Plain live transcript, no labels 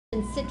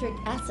and citric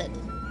acid.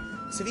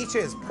 Ceviche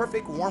is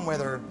perfect warm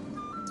weather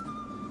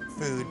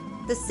food.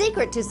 The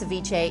secret to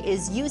ceviche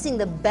is using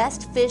the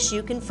best fish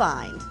you can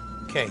find.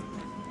 Okay,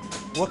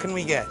 what can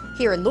we get?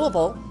 Here in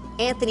Louisville,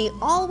 Anthony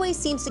always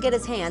seems to get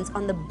his hands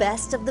on the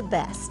best of the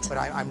best. But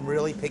I'm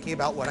really picky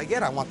about what I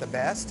get. I want the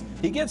best.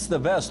 He gets the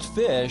best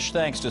fish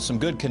thanks to some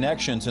good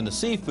connections in the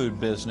seafood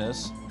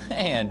business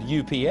and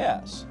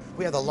UPS.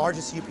 We have the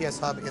largest UPS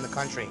hub in the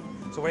country,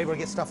 so we're able to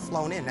get stuff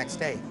flown in next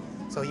day.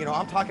 So, you know,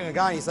 I'm talking to a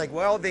guy, and he's like,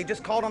 well, they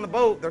just called on the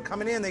boat. They're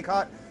coming in. They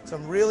caught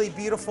some really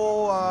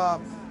beautiful,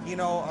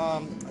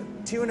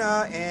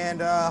 tuna,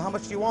 and how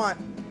much do you want?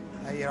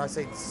 I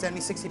say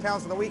 70, 60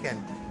 pounds for the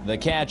weekend. The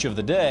catch of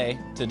the day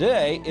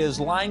today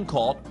is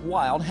line-caught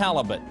wild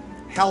halibut.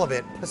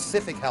 Halibut,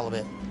 Pacific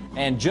halibut.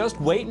 And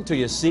just wait until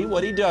you see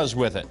what he does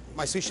with it.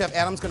 My sous chef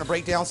Adam's going to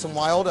break down some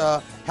wild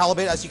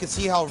halibut. As you can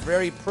see how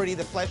very pretty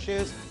the flesh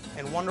is,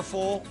 and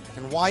wonderful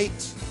and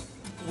white.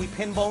 We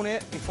pin bone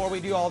it before we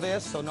do all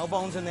this, so no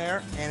bones in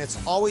there, and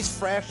it's always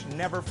fresh,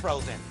 never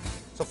frozen.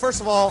 So first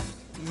of all,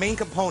 main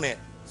component,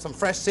 some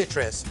fresh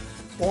citrus,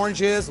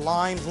 oranges,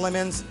 limes,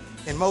 lemons.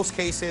 In most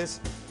cases,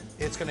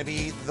 it's going to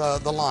be the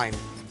lime.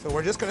 So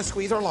we're just going to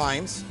squeeze our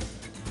limes.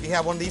 You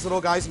have one of these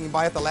little guys you can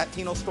buy at the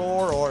Latino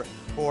store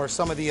or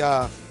some of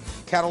the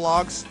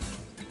catalogs.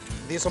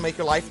 These will make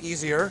your life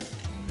easier.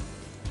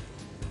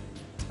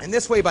 And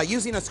this way, by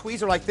using a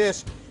squeezer like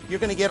this, you're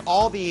going to get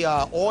all the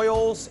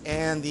oils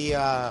and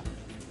the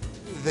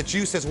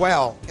juice as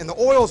well. And the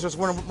oils is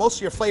where most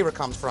of your flavor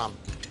comes from.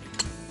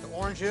 The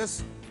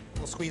oranges,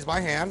 we'll squeeze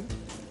by hand.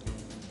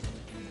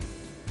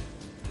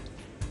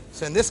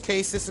 So in this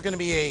case, this is going to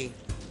be a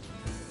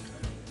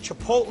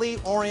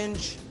chipotle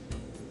orange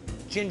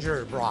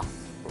ginger broth.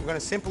 We're going to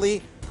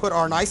simply put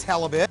our nice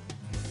halibut.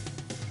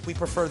 We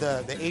prefer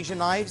the Asian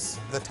knives.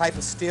 The type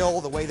of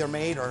steel, the way they're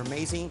made are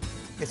amazing.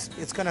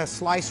 It's going to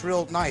slice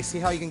real nice. See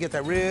how you can get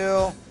that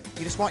real,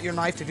 you just want your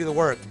knife to do the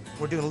work.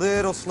 We're doing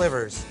little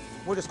slivers.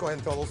 We'll just go ahead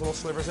and throw those little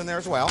slivers in there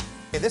as well.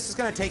 Okay, this is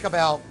going to take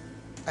about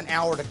an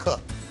hour to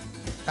cook.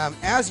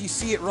 As you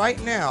see it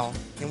right now,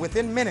 and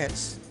within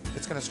minutes,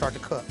 it's going to start to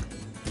cook.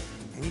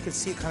 And you can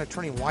see it kind of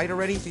turning white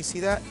already. Do you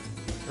see that?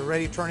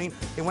 Already turning.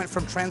 It went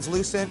from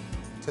translucent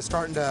to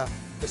starting to,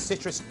 the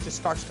citrus just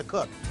starts to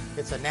cook.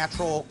 It's a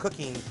natural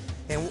cooking.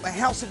 And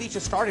how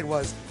ceviche started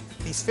was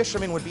these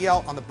fishermen would be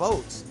out on the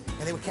boats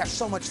and they would catch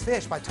so much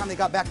fish. By the time they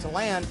got back to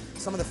land,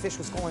 some of the fish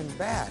was going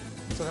bad.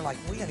 So they're like,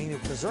 we need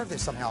to preserve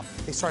this somehow.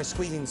 They started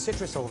squeezing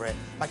citrus over it.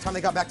 By the time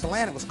they got back to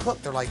land, it was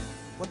cooked. They're like,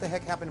 what the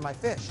heck happened to my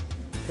fish?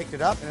 Picked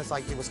it up and it's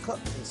like it was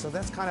cooked. And so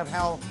that's kind of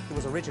how it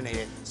was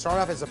originated.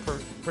 Started off as a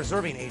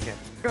preserving agent.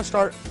 We're going to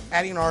start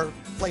adding our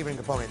flavoring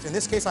components. In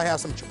this case, I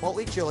have some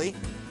chipotle chili,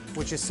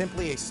 which is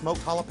simply a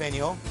smoked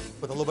jalapeno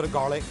with a little bit of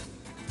garlic.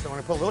 So I'm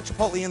going to put a little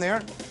chipotle in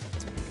there.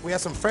 We have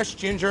some fresh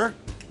ginger,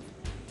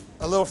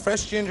 a little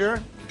fresh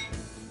ginger.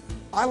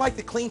 I like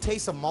the clean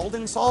taste of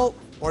Maldon salt,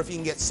 or if you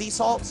can get sea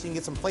salt, so you can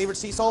get some flavored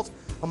sea salt.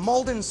 A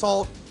Maldon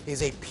salt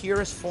is a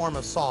purest form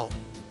of salt.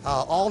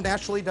 All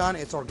naturally done,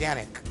 it's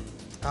organic.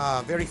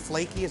 Very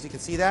flaky, as you can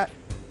see that.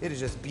 It is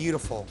just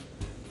beautiful.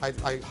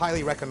 I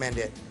highly recommend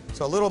it.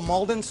 So a little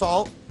Maldon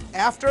salt.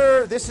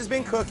 After this has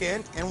been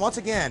cooking, and once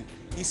again,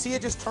 you see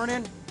it just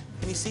turning,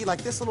 and you see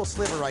like this little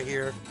sliver right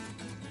here,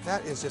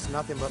 that is just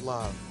nothing but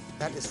love.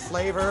 That is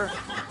flavor,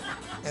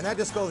 and that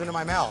just goes into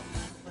my mouth.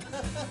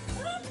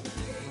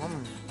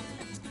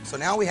 So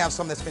now we have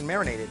some that's been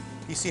marinated.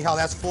 You see how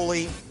that's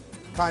fully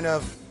kind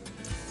of,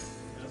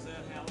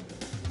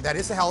 that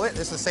is the halibut.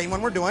 This is the same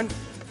one we're doing.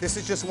 This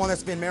is just one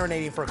that's been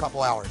marinating for a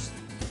couple hours.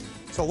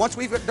 So once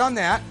we've done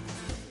that,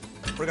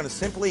 we're gonna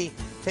simply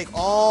take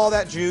all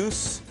that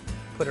juice,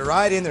 put it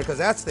right in there, because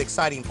that's the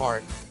exciting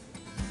part.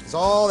 It's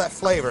all that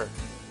flavor.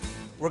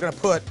 We're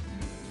gonna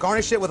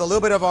garnish it with a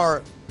little bit of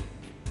our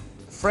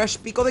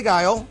fresh pico de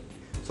gallo.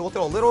 So we'll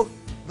throw a little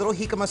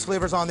jicama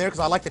slivers on there because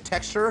I like the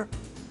texture,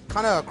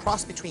 kind of a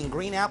cross between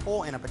green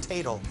apple and a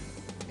potato.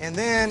 And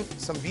then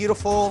some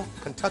beautiful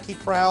Kentucky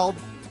Proud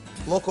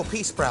local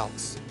pea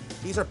sprouts.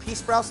 These are pea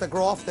sprouts that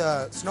grow off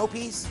the snow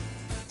peas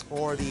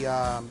or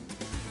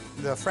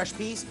the fresh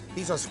peas.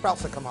 These are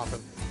sprouts that come off them.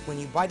 When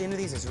you bite into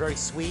these, it's very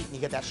sweet, and you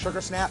get that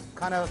sugar snap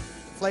kind of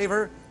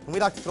flavor. And we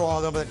like to throw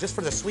all of them just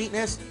for the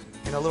sweetness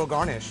and a little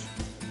garnish.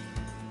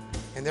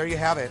 And there you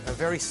have it, a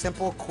very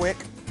simple, quick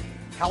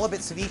halibut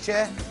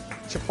ceviche,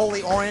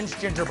 chipotle orange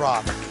ginger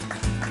broth.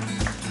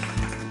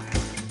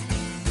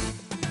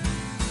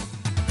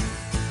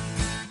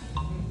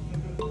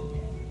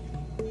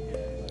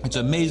 It's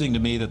amazing to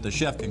me that the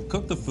chef can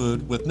cook the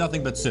food with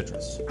nothing but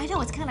citrus. I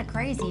know, it's kind of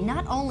crazy.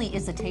 Not only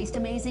is the taste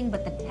amazing,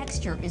 but the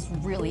texture is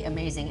really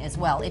amazing as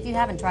well. If you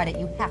haven't tried it,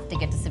 you have to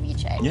get to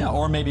ceviche. Yeah,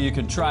 or maybe you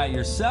can try it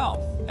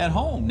yourself at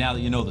home now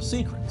that you know the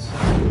secrets.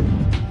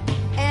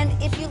 And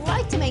if you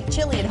like to make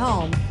chili at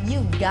home,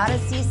 you've got to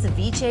see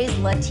Seviche's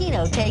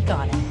Latino take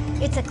on it.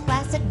 It's a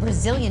classic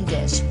Brazilian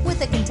dish with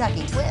a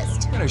Kentucky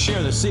twist. We're going to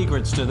share the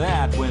secrets to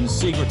that when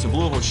Secrets of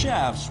Louisville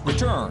Chefs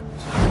returns.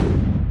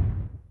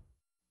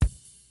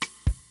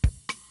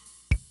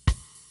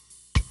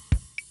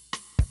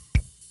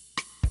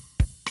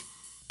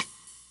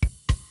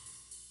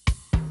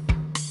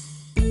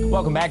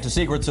 Welcome back to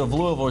Secrets of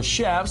Louisville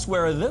Chefs,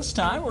 where this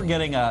time we're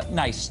getting a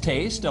nice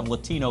taste of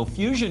Latino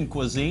fusion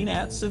cuisine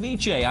at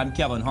Seviche. I'm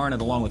Kevin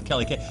Harnett along with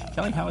Kelly Kay.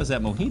 Kelly, how is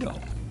that mojito?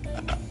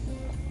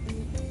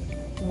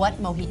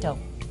 What mojito?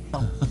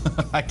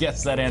 I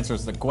guess that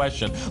answers the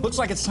question. Looks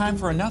like it's time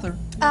for another.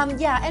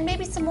 Yeah, and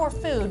maybe some more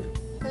food.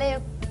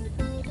 Hello.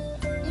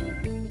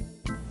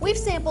 We've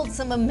sampled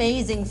some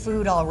amazing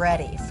food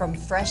already, from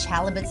fresh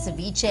halibut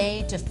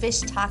ceviche to fish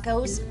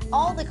tacos,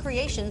 all the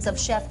creations of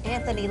Chef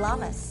Anthony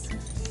Lamas.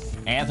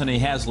 Anthony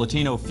has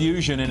Latino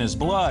fusion in his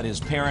blood. His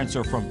parents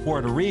are from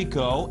Puerto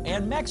Rico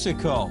and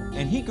Mexico,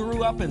 and he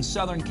grew up in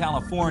Southern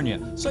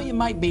California. So you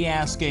might be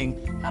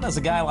asking, how does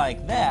a guy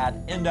like that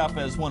end up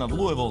as one of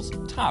Louisville's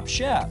top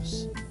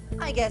chefs?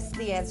 I guess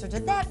the answer to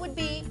that would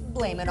be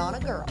blame it on a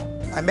girl.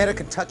 I met a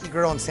Kentucky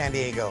girl in San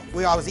Diego.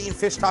 I was eating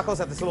fish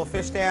tacos at this little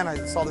fish stand.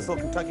 I saw this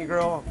little Kentucky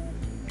girl,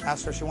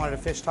 asked her if she wanted a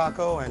fish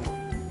taco, and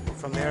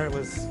from there that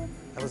was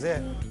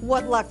it.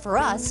 What luck for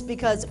us,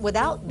 because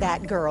without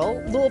that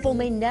girl, Louisville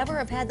may never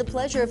have had the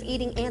pleasure of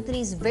eating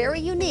Anthony's very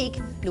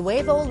unique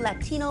Nuevo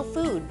Latino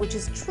food, which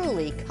is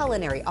truly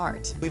culinary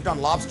art. We've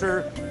done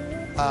lobster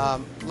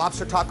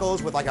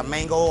tacos with like a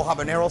mango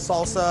habanero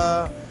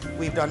salsa.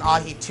 We've done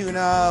ahi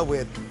tuna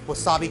with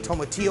wasabi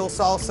tomatillo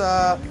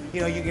salsa.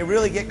 You know, you can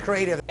really get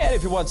creative. And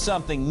if you want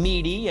something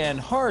meaty and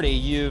hearty,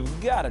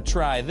 you've got to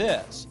try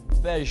this.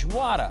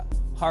 Feijoada.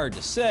 Hard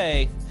to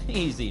say,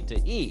 easy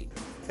to eat.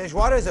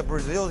 Feijoada is a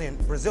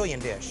Brazilian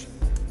dish.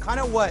 Kind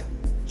of what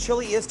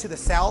chili is to the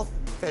South,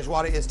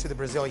 feijoada is to the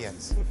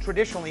Brazilians.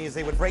 Traditionally, is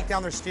they would break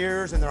down their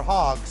steers and their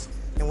hogs,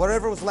 and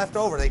whatever was left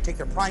over, they take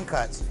their prime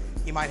cuts.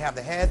 You might have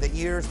the head, the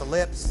ears, the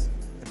lips,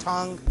 the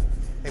tongue.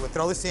 They would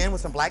throw this in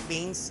with some black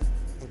beans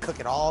and cook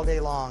it all day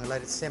long and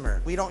let it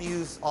simmer. We don't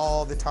use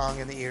all the tongue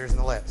and the ears and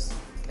the lips.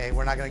 Okay,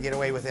 we're not going to get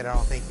away with it, I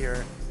don't think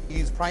here. You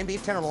use prime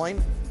beef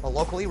tenderloin,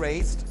 locally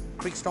raised,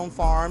 Creekstone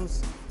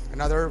Farms,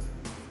 another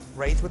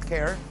raised with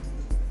care.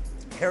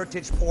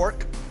 Heritage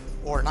pork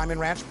or Nyman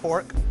Ranch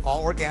pork,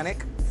 all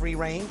organic, free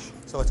range.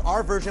 So it's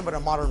our version, but a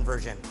modern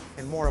version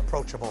and more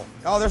approachable.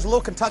 Oh, there's a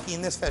little Kentucky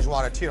in this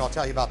feijoada too, I'll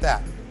tell you about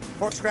that.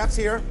 Pork scraps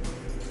here.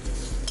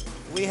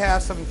 We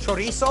have some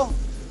chorizo,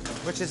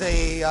 which is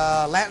a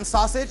Latin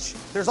sausage.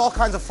 There's all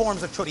kinds of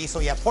forms of chorizo.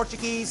 You have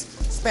Portuguese,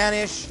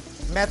 Spanish,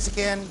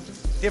 Mexican,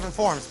 different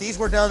forms. These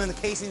were done in the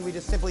casing. We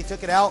just simply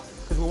took it out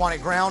because we want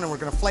it ground and we're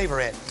gonna flavor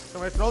it. So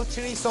we're gonna throw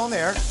the chorizo in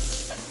there.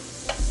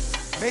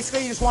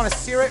 Basically, you just want to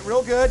sear it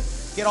real good,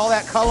 get all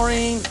that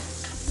coloring,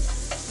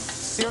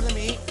 sear the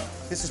meat.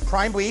 This is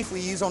prime beef.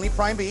 We use only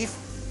prime beef.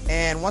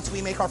 And once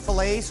we make our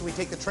fillets, we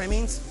take the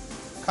trimmings,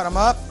 cut them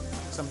up,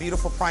 some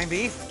beautiful prime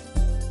beef.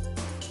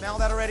 Smell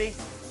that already?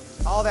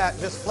 All that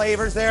just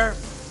flavors there.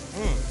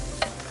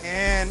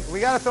 And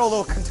we got to throw a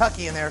little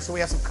Kentucky in there, so we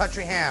have some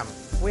country ham.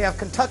 We have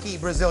Kentucky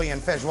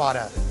Brazilian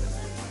feijoada.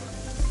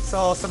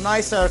 So some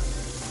nice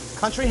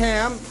country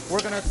ham.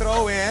 We're going to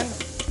throw in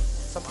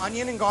some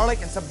onion and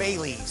garlic and some bay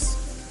leaves.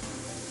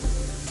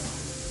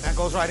 That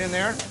goes right in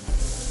there.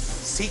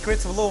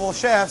 Secrets of Louisville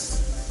Chefs,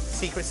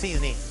 secret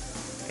seasoning.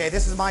 Okay,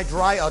 this is my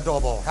dry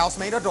adobo,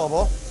 house-made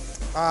adobo.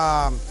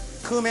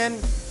 Cumin,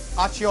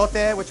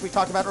 achiote, which we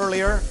talked about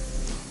earlier,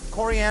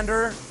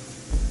 coriander,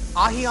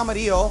 ají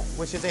amarillo,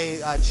 which is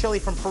a chili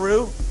from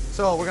Peru.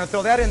 So we're gonna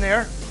throw that in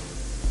there,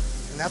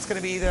 and that's gonna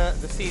be the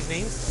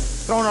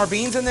seasonings. Throwing our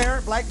beans in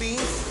there, black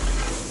beans,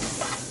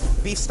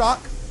 beef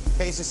stock.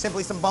 Okay, so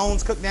simply some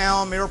bones cooked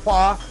down,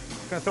 mirepoix.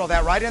 Gonna throw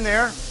that right in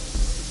there.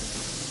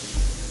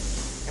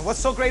 And what's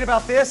so great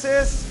about this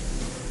is,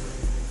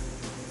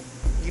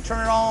 you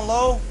turn it all on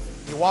low,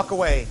 you walk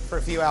away for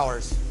a few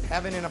hours,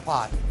 have it in a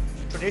pot.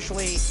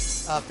 Traditionally,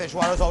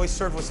 feijoada is always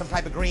served with some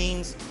type of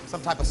greens,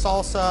 some type of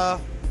salsa,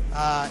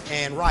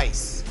 and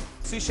rice.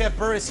 Sous Chef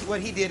Burris, what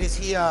he did is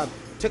he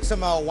took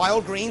some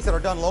wild greens that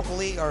are done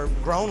locally, or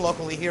grown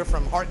locally here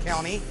from Hart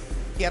County.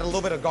 He had a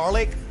little bit of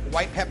garlic,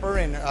 white pepper,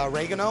 and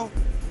oregano.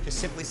 Just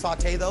simply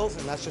saute those,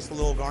 and that's just a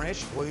little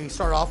garnish. We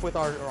start off with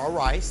our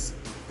rice.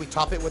 We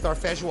top it with our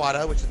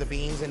feijoada, which is the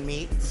beans and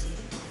meats.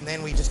 And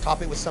then we just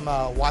top it with some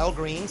wild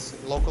greens,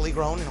 locally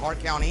grown in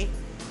Hart County.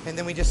 And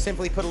then we just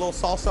simply put a little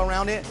salsa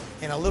around it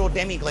and a little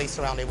demi-glace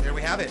around it. There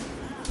we have it.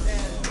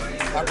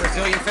 Our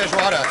Brazilian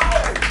feijoada.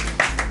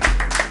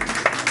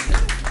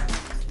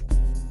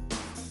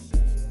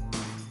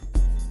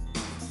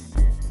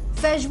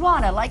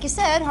 Feijoada, like you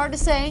said, hard to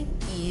say,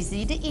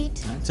 easy to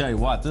eat. I tell you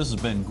what, this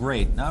has been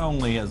great. Not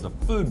only has the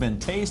food been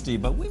tasty,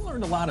 but we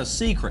learned a lot of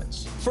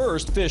secrets.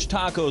 First, fish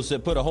tacos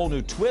that put a whole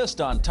new twist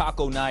on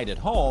taco night at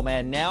home,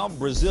 and now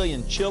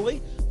Brazilian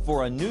chili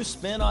for a new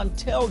spin on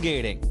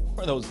tailgating,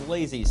 or those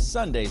lazy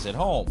Sundays at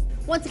home.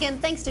 Once again,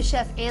 thanks to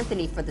Chef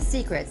Anthony for the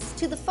secrets,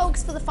 to the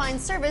folks for the fine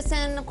service,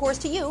 and of course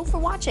to you for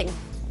watching.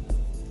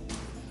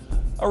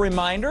 A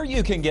reminder,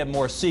 you can get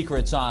more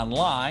secrets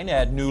online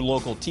at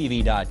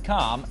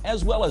newlocaltv.com,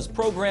 as well as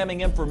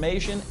programming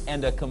information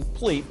and a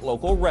complete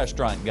local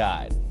restaurant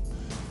guide.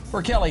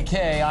 For Kelly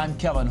Kay, I'm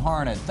Kevin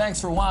Harnett. Thanks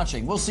for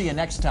watching. We'll see you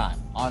next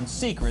time on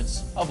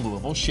Secrets of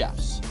Louisville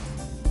Chefs.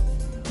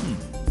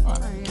 Are you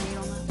gonna eat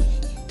all that?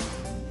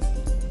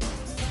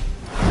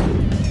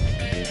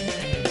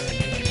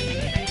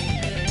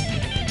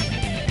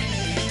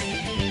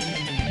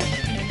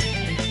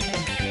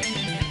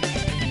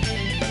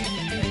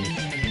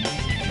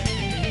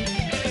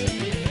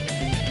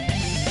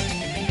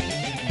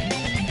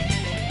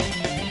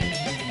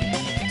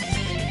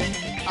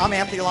 I'm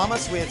Anthony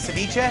Lamas with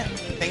Seviche.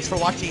 Thanks for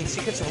watching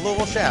Secrets of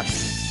Louisville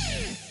Chefs.